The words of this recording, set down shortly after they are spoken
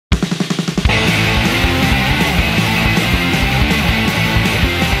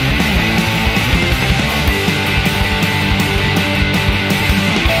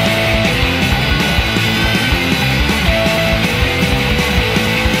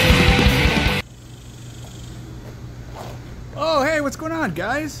what's going on,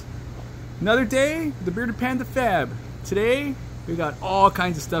 guys? Another day, the Bearded Panda Fab. Today, we got all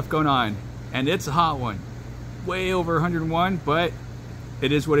kinds of stuff going on, and it's a hot one. Way over 101, but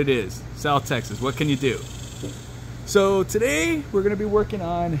it is what it is. South Texas, what can you do? So today, we're gonna be working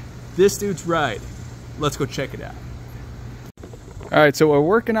on this dude's ride. Let's go check it out. All right, so what we're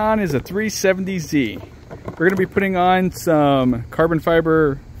working on is a 370Z. We're gonna be putting on some carbon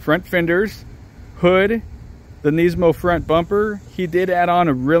fiber front fenders, hood, the Nismo front bumper. He did add on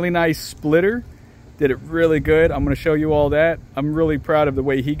a really nice splitter. Did it really good. I'm going to show you all that. I'm really proud of the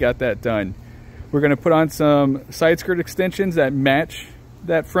way he got that done. We're going to put on some side skirt extensions that match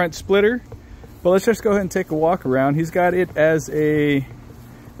that front splitter. But let's just go ahead and take a walk around. He's got it as a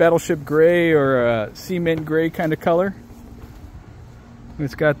battleship gray or a cement gray kind of color.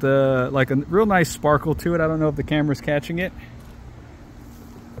 It's got the like a real nice sparkle to it. I don't know if the camera's catching it.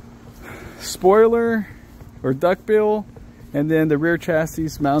 Spoiler or duckbill, and then the rear chassis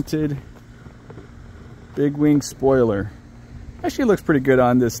mounted big wing spoiler. Actually looks pretty good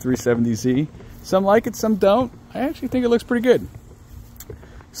on this 370Z. Some like it, some don't. I actually think it looks pretty good.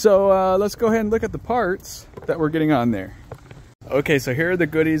 So let's go ahead and look at the parts that we're getting on there. Okay, so here are the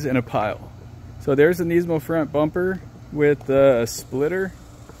goodies in a pile. So there's the Nismo front bumper with the splitter,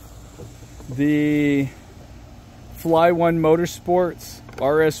 the Fly1 Motorsports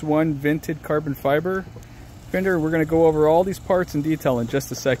RS1 vented carbon fiber fender. We're going to go over all these parts in detail in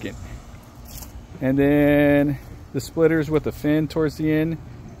just a second. And then the splitters with the fin towards the end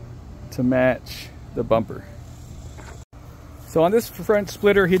to match the bumper. So on this front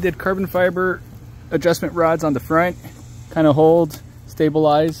splitter, he did carbon fiber adjustment rods on the front, kind of hold,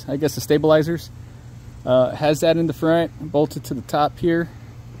 stabilize, I guess the stabilizers. Has that in the front, bolted to the top here.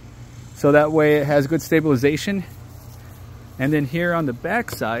 So that way it has good stabilization. And then here on the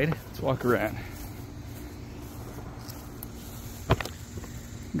back side, let's walk around.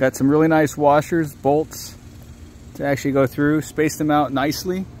 Got some really nice washers, bolts to actually go through, space them out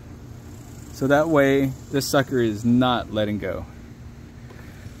nicely. So that way this sucker is not letting go.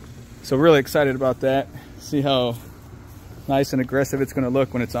 So really excited about that. See how nice and aggressive it's going to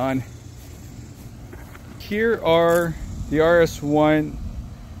look when it's on. Here are the RS1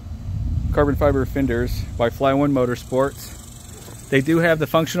 carbon fiber fenders by Fly1 Motorsports. They do have the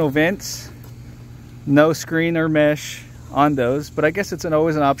functional vents, no screen or mesh on those, but I guess it's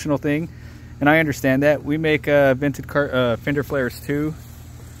always an optional thing, and I understand that. We make vented fender flares too,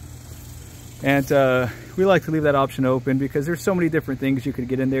 and we like to leave that option open because there's so many different things you could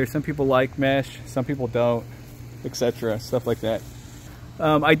get in there. Some people like mesh, some people don't, etc. Stuff like that.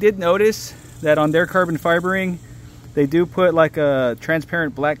 I did notice that on their carbon fibering, they do put like a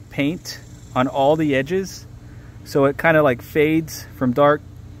transparent black paint on all the edges, so it kind of like fades from dark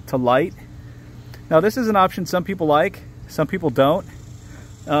to light. Now this is an option some people like, some people don't.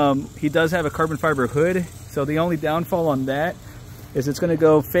 He does have a carbon fiber hood, so the only downfall on that is it's going to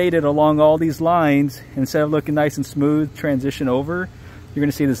go faded along all these lines. Instead of looking nice and smooth, transition over, you're going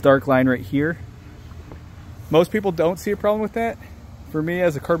to see this dark line right here. Most people don't see a problem with that. For me,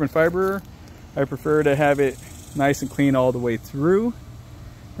 as a carbon fiberer, I prefer to have it nice and clean all the way through.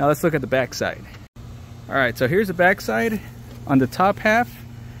 Now let's look at the back side. All right, so here's the back side. On the top half,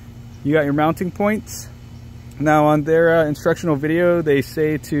 you got your mounting points. Now on their instructional video, they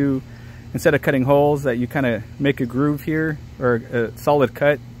say to, instead of cutting holes, that you kind of make a groove here, or a solid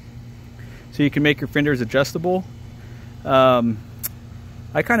cut, so you can make your fenders adjustable. I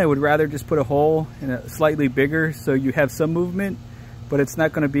kind of would rather just put a hole in a slightly bigger so you have some movement, but it's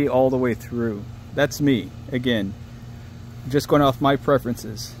not going to be all the way through. That's me, again, just going off my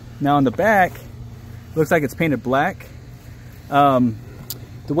preferences. Now on the back, looks like it's painted black. The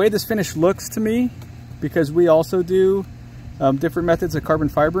way this finish looks to me, because we also do different methods of carbon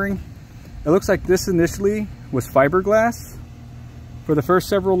fibering, it looks like this initially was fiberglass for the first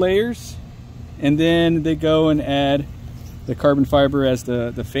several layers, and then they go and add the carbon fiber as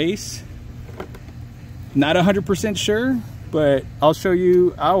the face. Not 100% sure, but I'll show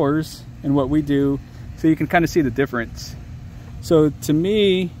you ours and what we do so you can kind of see the difference. So to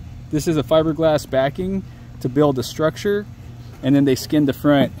me, this is a fiberglass backing to build the structure, and then they skin the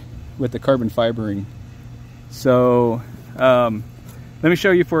front with the carbon fibering. So let me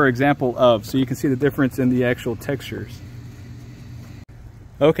show you for example of, so you can see the difference in the actual textures.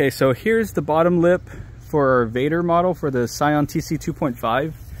 Okay, so here's the bottom lip for our Vader model for the Scion TC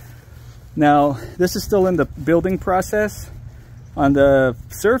 2.5. Now this is still in the building process. On the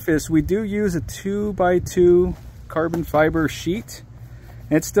surface, we do use a 2x2 carbon fiber sheet.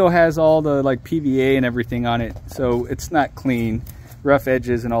 It still has all the like PVA and everything on it, so it's not clean, rough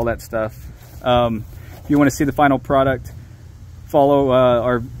edges and all that stuff. If you want to see the final product,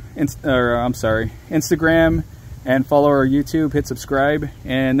 follow Instagram, and follow our YouTube, hit subscribe,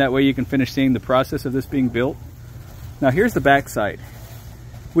 and that way you can finish seeing the process of this being built. Now here's the back side.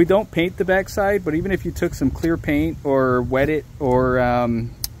 We don't paint the back side, but even if you took some clear paint or wet it or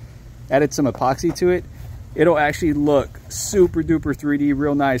added some epoxy to it, it'll actually look super duper 3D,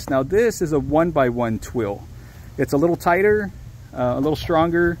 real nice. Now this is a 1x1 twill. It's a little tighter, a little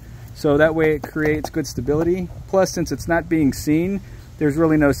stronger, so that way it creates good stability. Plus, since it's not being seen, there's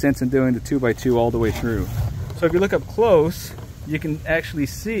really no sense in doing the 2x2 all the way through. So if you look up close, you can actually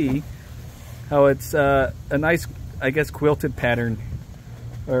see how it's a nice, I guess, quilted pattern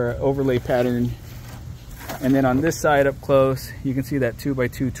or overlay pattern. And then on this side up close, you can see that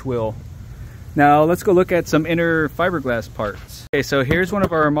 2x2 twill. Now let's go look at some inner fiberglass parts. Okay, so here's one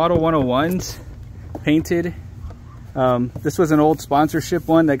of our Model 101s painted. This was an old sponsorship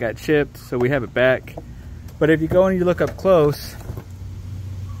one that got shipped, so we have it back. But if you go and you look up close,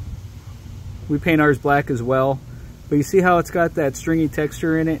 we paint ours black as well. But you see how it's got that stringy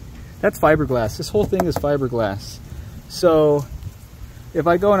texture in it? That's fiberglass. This whole thing is fiberglass. So if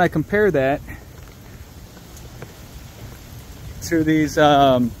I go and I compare that to these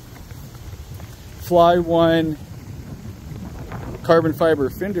Fly1 carbon fiber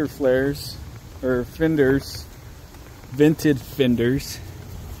fender flares, or fenders, vented fenders,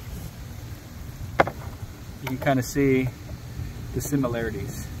 you can kind of see the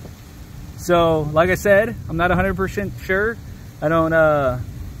similarities. So like I said, I'm not 100% sure. I don't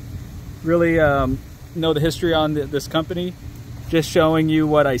really know the history on this company. Just showing you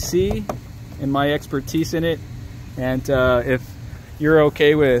what I see and my expertise in it. And if you're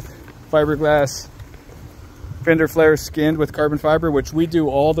okay with fiberglass fender flares skinned with carbon fiber, which we do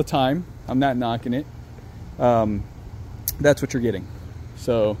all the time, I'm not knocking it, that's what you're getting.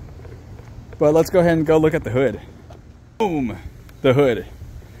 So, but let's go ahead and go look at the hood. Boom, the hood.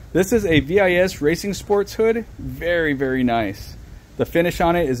 This is a VIS Racing Sports hood. Very, very nice. The finish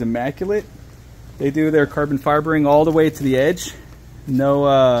on it is immaculate. They do their carbon fibering all the way to the edge.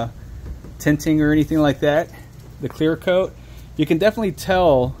 No tinting or anything like that. The clear coat, you can definitely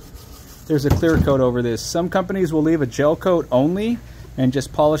tell there's a clear coat over this. Some companies will leave a gel coat only and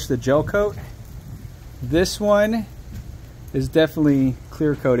just polish the gel coat. This one is definitely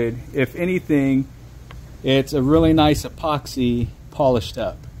clear coated. If anything, it's a really nice epoxy polished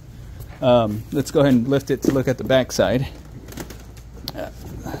up. Let's go ahead and lift it to look at the back side.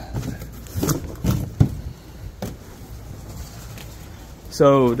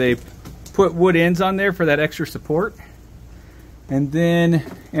 So they put wood ends on there for that extra support. And then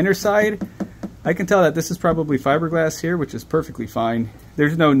inner side, I can tell that this is probably fiberglass here, which is perfectly fine.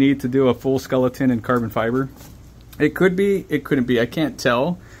 There's no need to do a full skeleton in carbon fiber. It could be, it couldn't be, I can't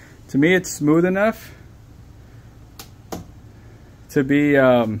tell. To me, it's smooth enough to be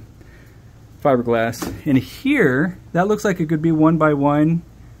fiberglass. And here, that looks like it could be 1x1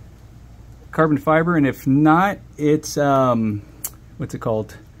 carbon fiber, and if not, it's what's it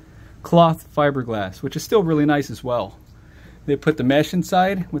called? Cloth fiberglass, which is still really nice as well. They put the mesh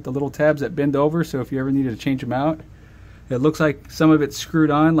inside with the little tabs that bend over, so if you ever needed to change them out. It looks like some of it's screwed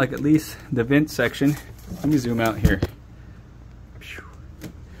on, like at least the vent section. Let me zoom out here.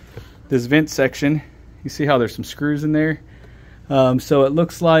 This vent section, you see how there's some screws in there? So it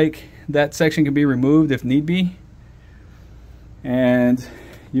looks like that section can be removed if need be. And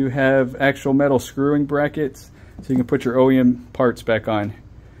you have actual metal screwing brackets so you can put your OEM parts back on.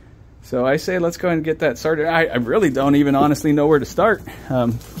 So I say let's go ahead and get that started. I really don't even honestly know where to start.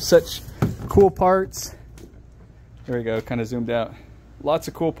 Such cool parts. There we go, kind of zoomed out. Lots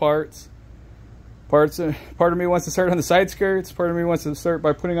of cool parts. Part of me wants to start on the side skirts. Part of me wants to start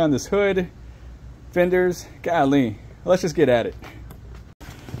by putting on this hood. Fenders. Golly. Let's just get at it.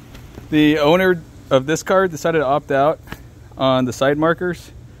 The owner of this car decided to opt out on the side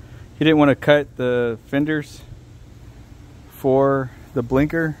markers. He didn't want to cut the fenders for the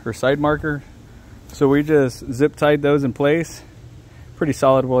blinker or side marker, so we just zip tied those in place. Pretty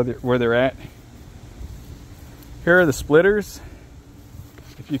solid where they're at. Here are the splitters.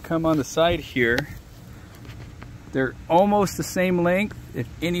 If you come on the side here, they're almost the same length, if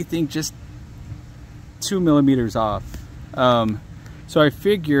anything just 2 millimeters off. So I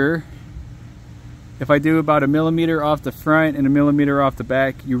figure if I do about 1 millimeter off the front and 1 millimeter off the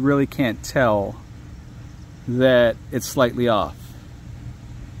back, you really can't tell that it's slightly off.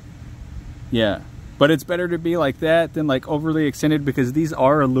 Yeah, but it's better to be like that than like overly extended, because these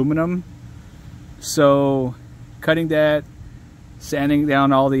are aluminum. So cutting that, sanding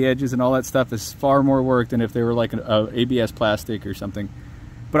down all the edges and all that stuff is far more work than if they were like a ABS plastic or something.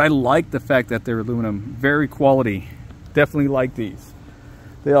 But I like the fact that they're aluminum. Very quality. definitely like these.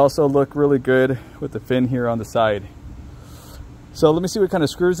 They also look really good with the fin here on the side. So let me see what kind of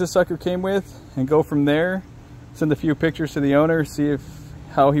screws this sucker came with and go from there. Send a few pictures to the owner, see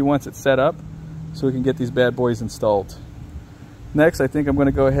how he wants it set up so we can get these bad boys installed. Next, I think I'm going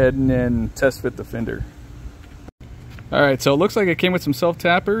to go ahead and then test fit the fender. Alright, so it looks like it came with some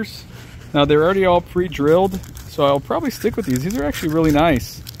self-tappers. Now they're already all pre-drilled, so I'll probably stick with these. These are actually really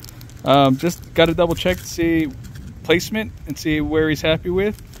nice. Just got to double check to see placement and see where he's happy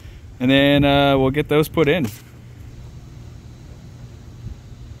with, and then we'll get those put in.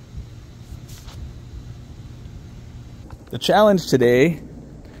 The challenge today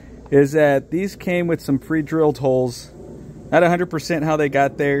is that these came with some pre-drilled holes. Not 100% how they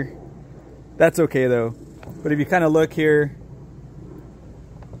got there. That's okay though. But if you kind of look here,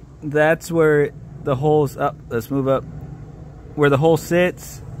 that's where the hole's up. Let's move up. Where the hole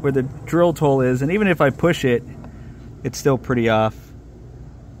sits, where the drilled hole is, and even if I push it, it's still pretty off.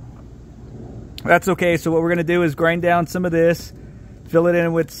 That's okay. So what we're gonna do is grind down some of this, fill it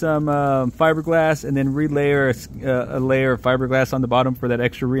in with some fiberglass, and then relayer a layer of fiberglass on the bottom for that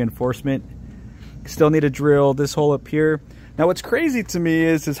extra reinforcement. Still need to drill this hole up here. Now what's crazy to me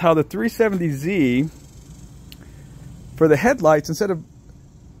is how the 370Z, for the headlights, instead of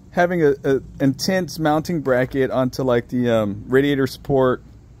having a intense mounting bracket onto like the radiator support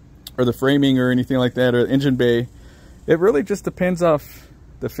or the framing or anything like that, or the engine bay, it really just depends off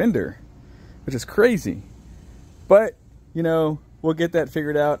the fender, which is crazy. But, you know, we'll get that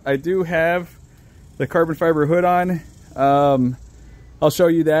figured out. I do have the carbon fiber hood on. I'll show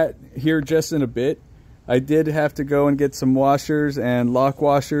you that here just in a bit. I did have to go and get some washers and lock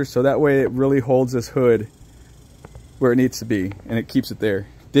washers, so that way it really holds this hood where it needs to be and it keeps it there.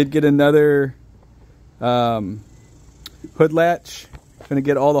 Did get another hood latch. Gonna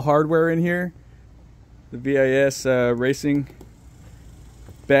get all the hardware in here. The VIS racing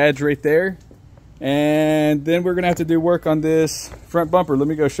badge right there. And then we're gonna have to do work on this front bumper. Let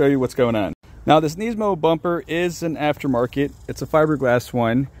me go show you what's going on. Now this Nismo bumper is an aftermarket. It's a fiberglass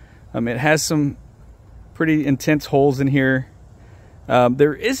one. It has some pretty intense holes in here.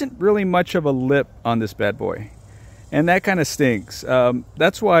 There isn't really much of a lip on this bad boy, and that kind of stinks.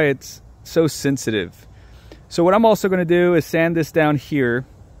 That's why it's so sensitive. So what I'm also going to do is sand this down here,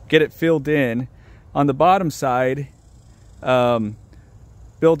 get it filled in on the bottom side,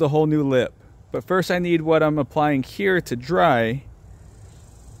 build a whole new lip. But first I need what I'm applying here to dry,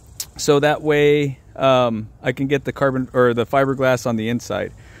 so that way I can get the carbon or the fiberglass on the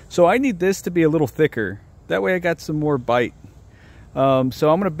inside. So I need this to be a little thicker. That way I got some more bite. So I'm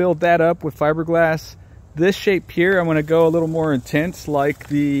going to build that up with fiberglass. This shape here, I'm going to go a little more intense, like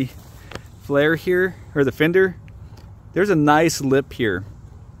the flare here, or the fender. There's a nice lip here.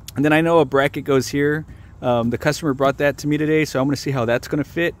 And then I know a bracket goes here. The customer brought that to me today, so I'm going to see how that's going to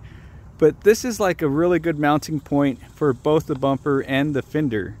fit. But this is like a really good mounting point for both the bumper and the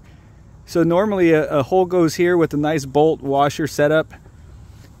fender. So normally a hole goes here with a nice bolt washer setup.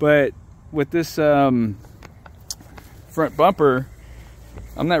 But with this front bumper,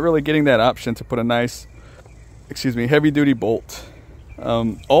 I'm not really getting that option to put a nice, heavy duty bolt.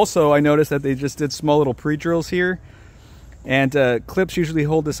 Also, I noticed that they just did small little pre-drills here, and clips usually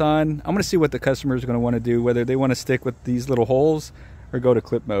hold this on. I'm going to see what the customer is going to want to do, whether they want to stick with these little holes or go to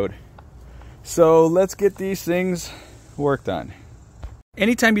clip mode. So let's get these things worked on.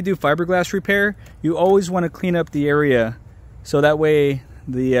 Anytime you do fiberglass repair, you always want to clean up the area so that way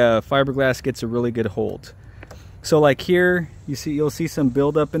the fiberglass gets a really good hold. So like here, you'll see some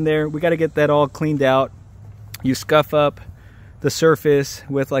buildup in there. We got to get that all cleaned out. You scuff up the surface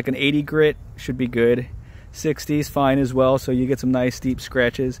with like an 80 grit, should be good. 60 is fine as well, so you get some nice deep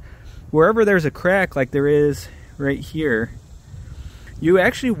scratches. Wherever there's a crack like there is right here, you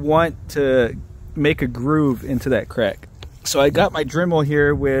actually want to make a groove into that crack. So I got my Dremel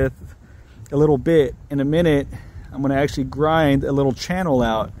here with a little bit. In a minute, I'm going to actually grind a little channel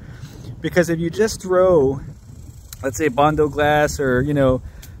out, because if you just throw, let's say, Bondo glass or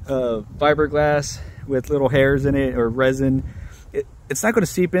fiberglass with little hairs in it or resin, it's not going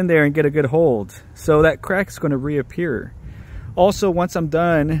to seep in there and get a good hold. So that crack is going to reappear. Also, once I'm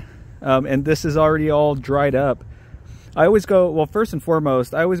done, and this is already all dried up, I always go, well, first and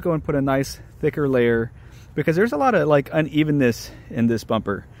foremost, I always go and put a nice thicker layer, because there's a lot of like unevenness in this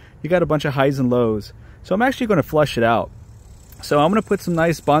bumper. You got a bunch of highs and lows. So I'm actually going to flush it out. So I'm going to put some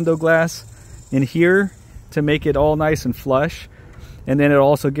nice Bondo glass in here to make it all nice and flush. And then it'll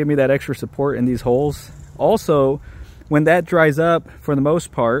also give me that extra support in these holes. Also, when that dries up, for the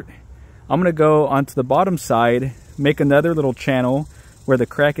most part, I'm going to go onto the bottom side, make another little channel where the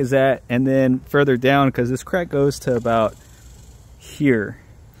crack is at, and then further down, because this crack goes to about here.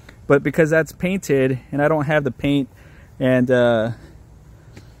 But because that's painted and I don't have the paint and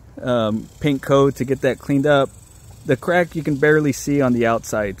paint coat to get that cleaned up, the crack you can barely see on the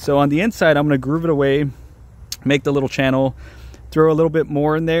outside. So on the inside, I'm going to groove it away, make the little channel, throw a little bit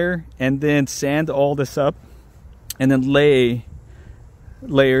more in there, and then sand all this up, and then lay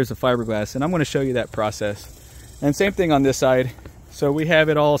layers of fiberglass. And I'm going to show you that process. And same thing on this side. So we have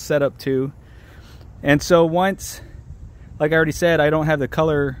it all set up too. And so once, like I already said, I don't have the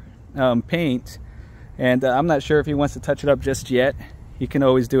color paint, and I'm not sure if he wants to touch it up just yet. He can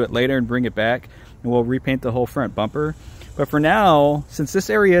always do it later and bring it back, and we'll repaint the whole front bumper. But for now, since this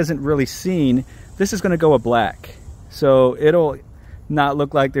area isn't really seen, this is going to go a black. So it'll not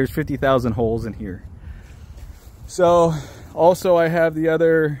look like there's 50,000 holes in here. So also I have the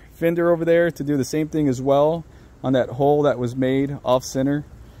other fender over there to do the same thing as well on that hole that was made off center.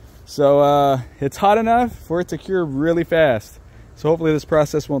 So it's hot enough for it to cure really fast. So hopefully this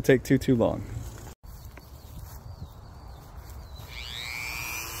process won't take too long.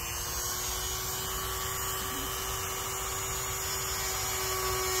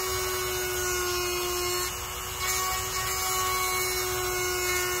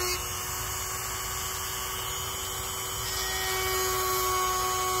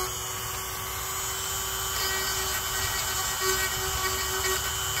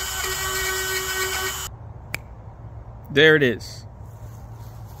 There it is.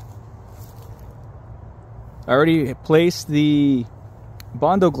 I already placed the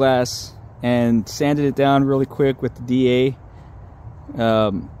Bondo glass and sanded it down really quick with the DA.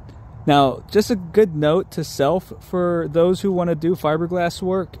 Now, just a good note to self for those who want to do fiberglass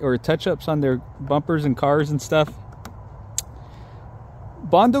work or touch-ups on their bumpers and cars and stuff.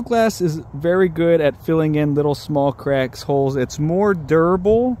 Bondo glass is very good at filling in little small cracks, holes. It's more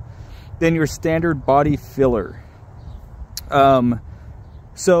durable than your standard body filler.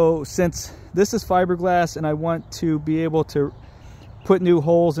 So since this is fiberglass and I want to be able to put new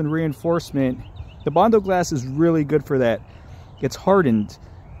holes and reinforcement, the Bondo glass is really good for that. It's hardened.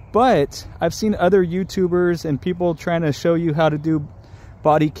 But I've seen other YouTubers and people trying to show you how to do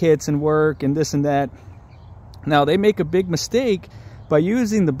body kits and work and this and that. Now they make a big mistake by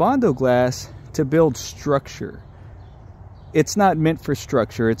using the Bondo glass to build structure. It's not meant for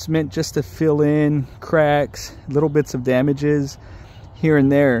structure. It's meant just to fill in cracks, little bits of damages here and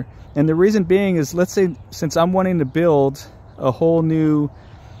there. And the reason being is, let's say, since I'm wanting to build a whole new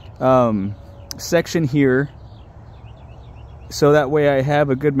section here, so that way I have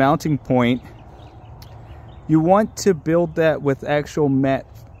a good mounting point, you want to build that with actual matte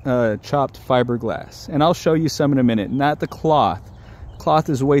chopped fiberglass. And I'll show you some in a minute, not the cloth. Cloth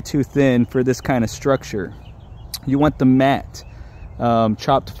is way too thin for this kind of structure. You want the matte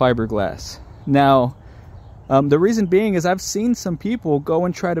chopped fiberglass. Now, the reason being is I've seen some people go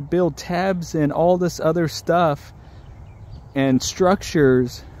and try to build tabs and all this other stuff and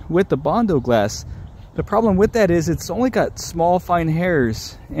structures with the Bondo glass. The problem with that is it's only got small fine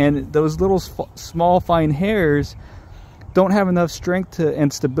hairs, and those little small fine hairs don't have enough strength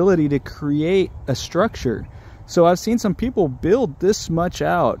and stability to create a structure. So I've seen some people build this much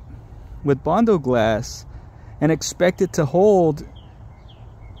out with Bondo glass and expect it to hold,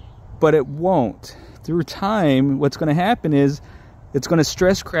 but it won't. Through time, what's going to happen is it's going to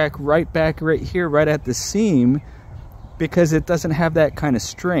stress crack right back right here, right at the seam, because it doesn't have that kind of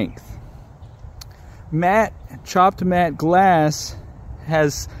strength. Matte, chopped matte glass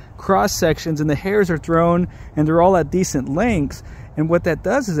has cross sections and the hairs are thrown and they're all at decent lengths, and what that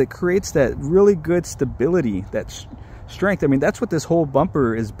does is it creates that really good stability, that strength. I mean, that's what this whole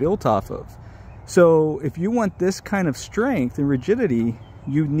bumper is built off of. So if you want this kind of strength and rigidity,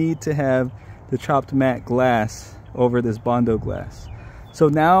 you need to have the chopped matte glass over this Bondo glass. So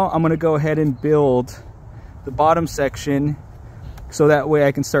now I'm going to go ahead and build the bottom section so that way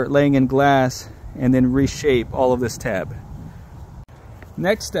I can start laying in glass and then reshape all of this tab.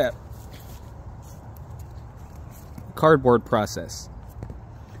 Next step, cardboard process.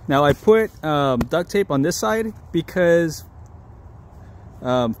 Now I put duct tape on this side because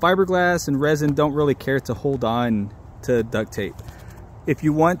fiberglass and resin don't really care to hold on to duct tape. If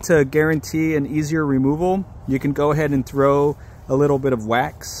you want to guarantee an easier removal, you can go ahead and throw a little bit of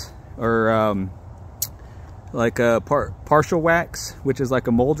wax or like a partial wax, which is like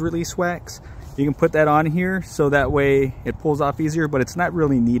a mold release wax. You can put that on here so that way it pulls off easier, but it's not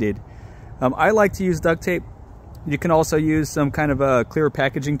really needed. I like to use duct tape. You can also use some kind of a clear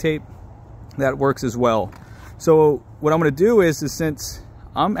packaging tape. That works as well. So what I'm going to do is since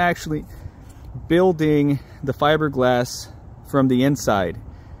I'm actually building the fiberglass from the inside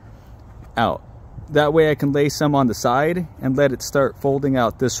out. That way I can lay some on the side and let it start folding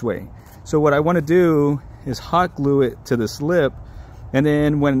out this way. So what I want to do is hot glue it to this lip, and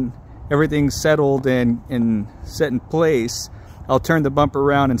then when everything's settled and set in place, I'll turn the bumper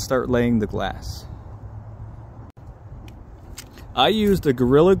around and start laying the glass. I use the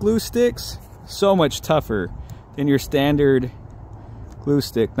Gorilla Glue sticks, so much tougher than your standard glue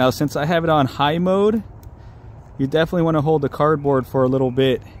stick. Now since I have it on high mode, you definitely want to hold the cardboard for a little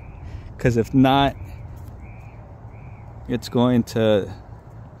bit, because if not, it's going to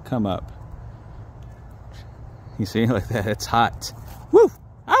come up. You see, like that, it's hot. Woo!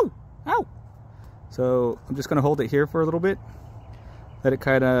 Ow! Ow! So I'm just gonna hold it here for a little bit, let it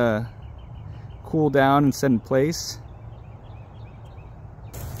kind of cool down and set in place.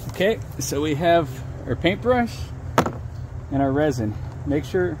 Okay, so we have our paintbrush and our resin.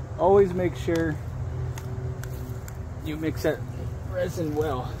 Always make sure you mix that resin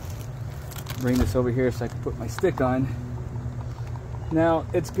well. Bring this over here so I can put my stick on. Now,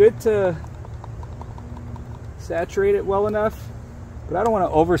 it's good to saturate it well enough, but I don't want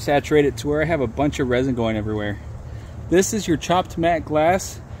to oversaturate it to where I have a bunch of resin going everywhere. This is your chopped matte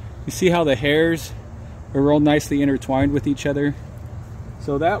glass. You see how the hairs are real nicely intertwined with each other?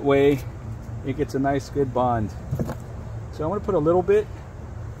 So that way, it gets a nice good bond. So I'm going to put a little bit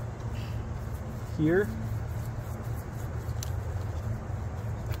here.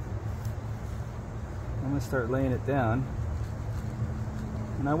 I'm going to start laying it down.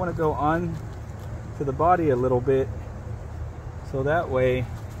 And I want to go on to the body a little bit, so that way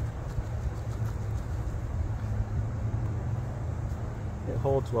it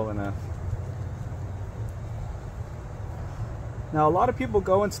holds well enough. Now a lot of people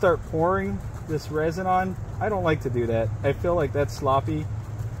go and start pouring this resin on. I don't like to do that. I feel like that's sloppy.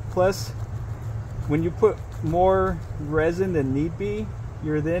 Plus, when you put more resin than need be,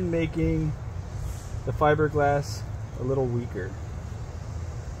 you're then making the fiberglass a little weaker.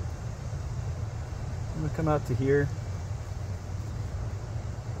 I'm gonna come out to here.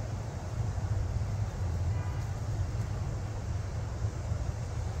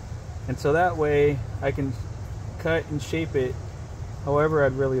 And so that way I can cut and shape it however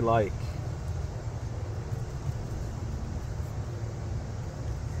I'd really like.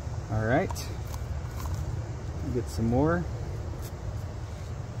 All right, get some more.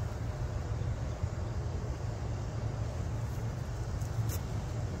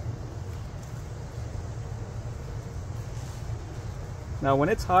 Now when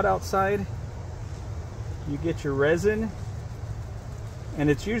it's hot outside, you get your resin, and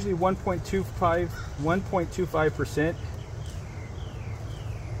it's usually 1.25%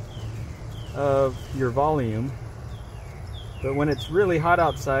 of your volume. But when it's really hot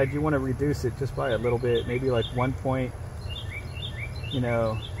outside, you want to reduce it just by a little bit, maybe like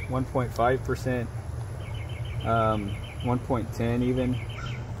 1.5%, 1.10 even.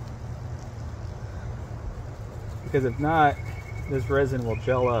 Because if not, this resin will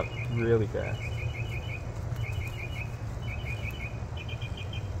gel up really fast.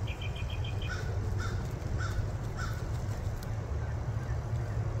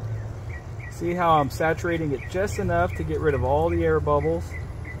 See how I'm saturating it just enough to get rid of all the air bubbles,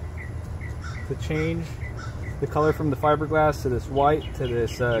 to change the color from the fiberglass to this white to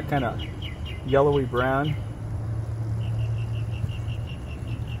this kind of yellowy brown.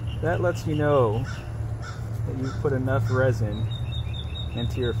 That lets you know that you've put enough resin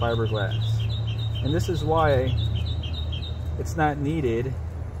into your fiberglass. And this is why it's not needed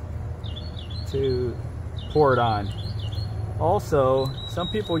to pour it on. Also, some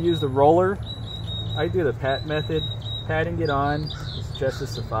people use the roller. I do the pat method. Patting it on is just as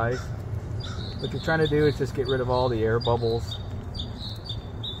suffice. What you're trying to do is just get rid of all the air bubbles.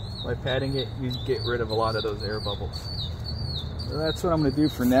 By patting it, you get rid of a lot of those air bubbles. So that's what I'm going to do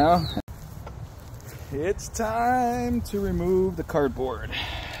for now. It's time to remove the cardboard.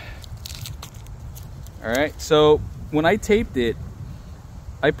 Alright, so when I taped it,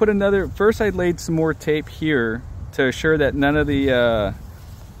 I put first I laid some more tape here to assure that none of the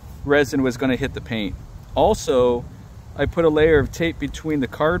resin was going to hit the paint. Also, I put a layer of tape between the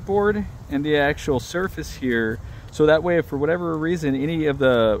cardboard and the actual surface here, so that way if for whatever reason any of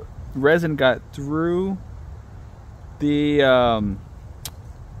the resin got through the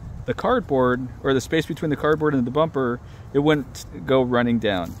cardboard, or the space between the cardboard and the bumper, it wouldn't go running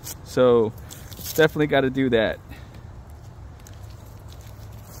down. So it's definitely got to do that.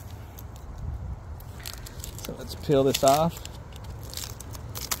 So let's peel this off.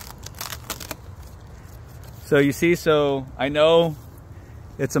 So you see, so I know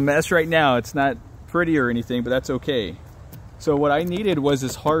it's a mess right now. It's not pretty or anything, but that's okay. So what I needed was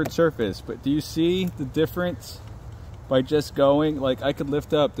this hard surface, but do you see the difference by just going? Like, I could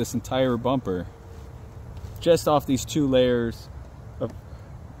lift up this entire bumper just off these 2 layers of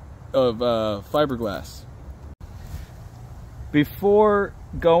fiberglass. Before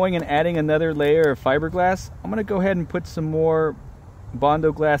going and adding another layer of fiberglass, I'm gonna go ahead and put some more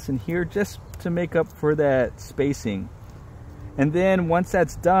Bondo glass in here just to make up for that spacing. And then once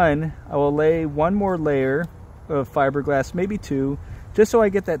that's done, I will lay 1 more layer of fiberglass, maybe 2, just so I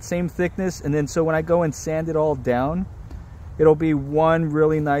get that same thickness. And then so when I go and sand it all down, it'll be one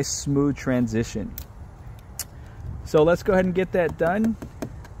really nice smooth transition. So let's go ahead and get that done.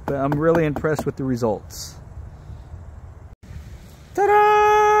 But I'm really impressed with the results.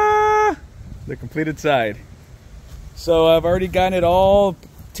 Ta-da! The completed side. So I've already gotten it all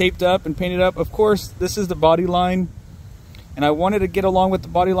taped up and painted up. Of course, this is the body line, and I wanted to get along with the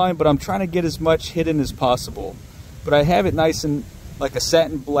body line, but I'm trying to get as much hidden as possible. But I have it nice and like a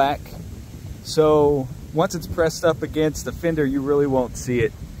satin black, so once it's pressed up against the fender, you really won't see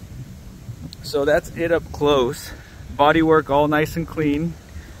it. So that's it up close. Bodywork all nice and clean.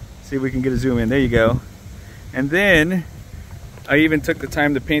 See if we can get a zoom in. There you go. And then I even took the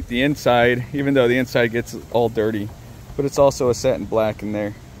time to paint the inside, even though the inside gets all dirty, but it's also a satin black in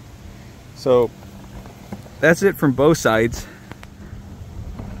there. So that's it from both sides.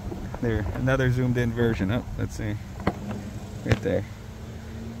 There, another zoomed in version. Oh, let's see, right there.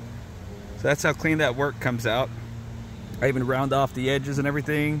 So that's how clean that work comes out. I even round off the edges and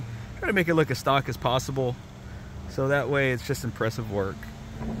everything, try to make it look as stock as possible, so that way it's just impressive work.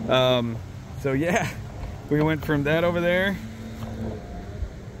 So yeah, we went from that over there,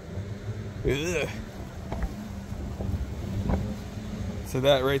 ugh, to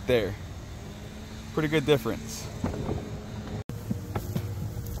that right there. Pretty good difference.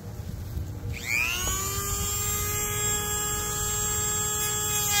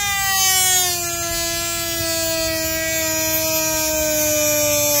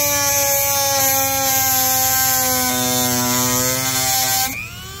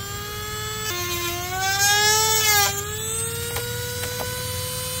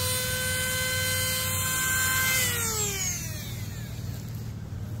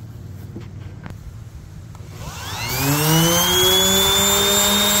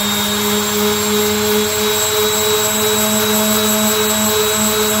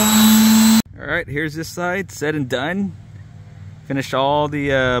 Here's this side said and done. Finished all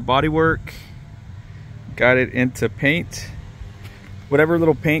the body work, got it into paint. Whatever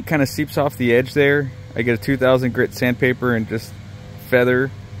little paint kind of seeps off the edge there, I get a 2000 grit sandpaper and just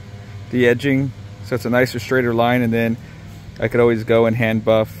feather the edging so it's a nicer, straighter line, and then I could always go and hand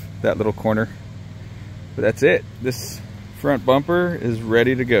buff that little corner. But that's it. This front bumper is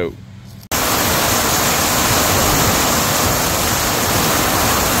ready to go.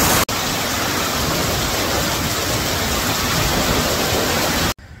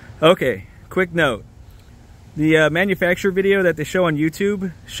 Okay, quick note. The manufacturer video that they show on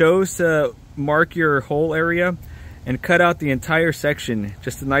YouTube shows to mark your hole area and cut out the entire section,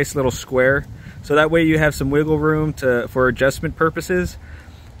 just a nice little square, so that way you have some wiggle room for adjustment purposes.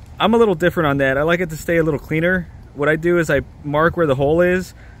 I'm a little different on that. I like it to stay a little cleaner. What I do is I mark where the hole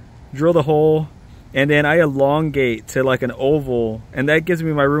is, drill the hole, and then I elongate to like an oval, and that gives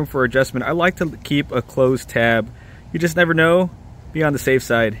me my room for adjustment. I like to keep a closed tab. You just never know. Be on the safe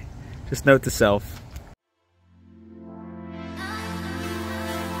side. Just note to self.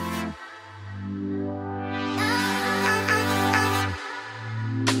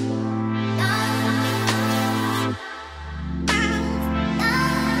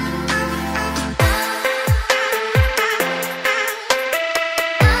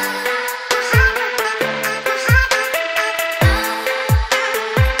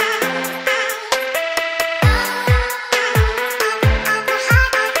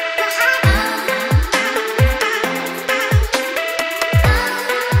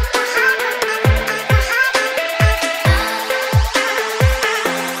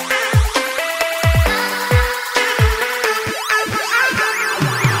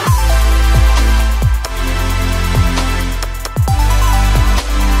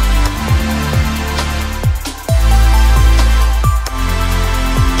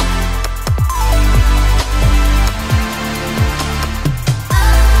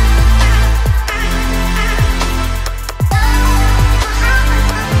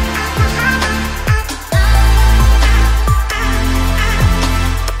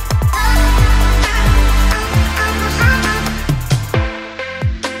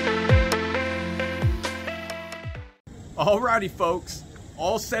 Alrighty folks,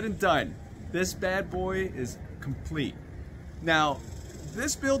 all said and done. This bad boy is complete. Now,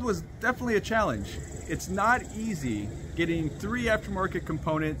 this build was definitely a challenge. It's not easy getting 3 aftermarket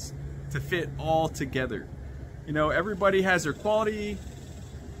components to fit all together. You know, everybody has their quality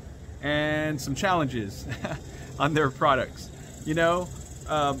and some challenges on their products. You know,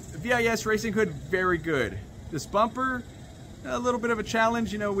 VIS racing hood, very good. This bumper, a little bit of a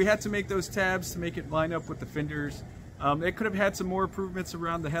challenge. You know, we had to make those tabs to make it line up with the fenders. It could have had some more improvements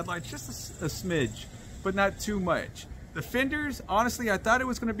around the headlights, just a smidge, but not too much. The fenders, honestly, I thought it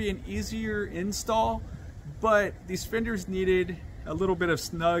was going to be an easier install, but these fenders needed a little bit of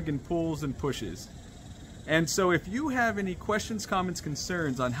snug and pulls and pushes. And so if you have any questions, comments,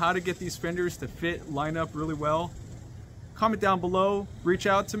 concerns on how to get these fenders to fit, line up really well, comment down below, reach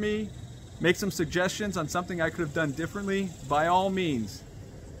out to me, make some suggestions on something I could have done differently. By all means,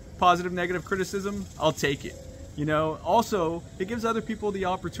 positive, negative criticism, I'll take it. You know, also, it gives other people the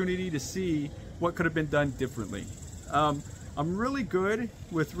opportunity to see what could have been done differently. I'm really good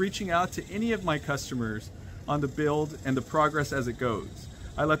with reaching out to any of my customers on the build and the progress as it goes.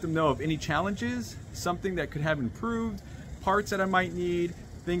 I let them know of any challenges, something that could have improved, parts that I might need,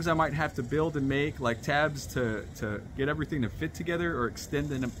 things I might have to build and make, like tabs to get everything to fit together or extend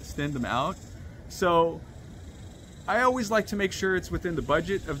them out. So I always like to make sure it's within the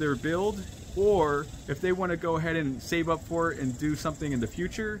budget of their build, or if they want to go ahead and save up for it and do something in the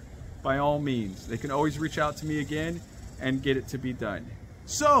future, by all means, they can always reach out to me again and get it to be done.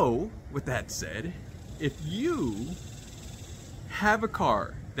 So, with that said, if you have a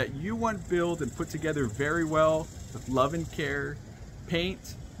car that you want built and put together very well with love and care,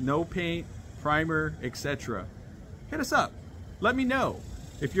 paint, no paint, primer, etc., hit us up. Let me know.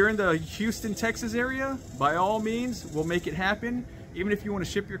 If you're in the Houston, Texas area, by all means, we'll make it happen. Even if you want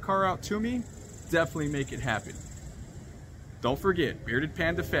to ship your car out to me, definitely make it happen. Don't forget, Bearded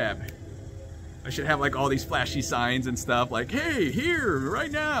Panda Fab. I should have like all these flashy signs and stuff like, hey, here,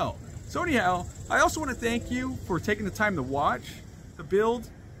 right now. So anyhow, I also want to thank you for taking the time to watch the build.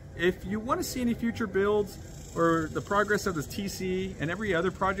 If you want to see any future builds or the progress of this TC and every other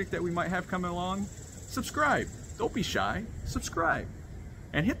project that we might have coming along, subscribe. Don't be shy, subscribe.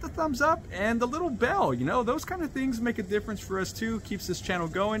 And hit the thumbs up and the little bell. You know, those kind of things make a difference for us too. Keeps this channel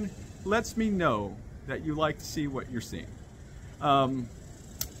going. Lets me know that you like to see what you're seeing.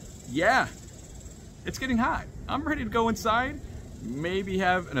 Yeah, it's getting hot. I'm ready to go inside. Maybe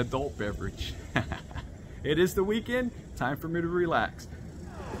have an adult beverage. It is the weekend. Time for me to relax.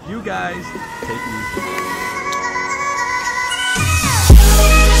 You guys, take it easy.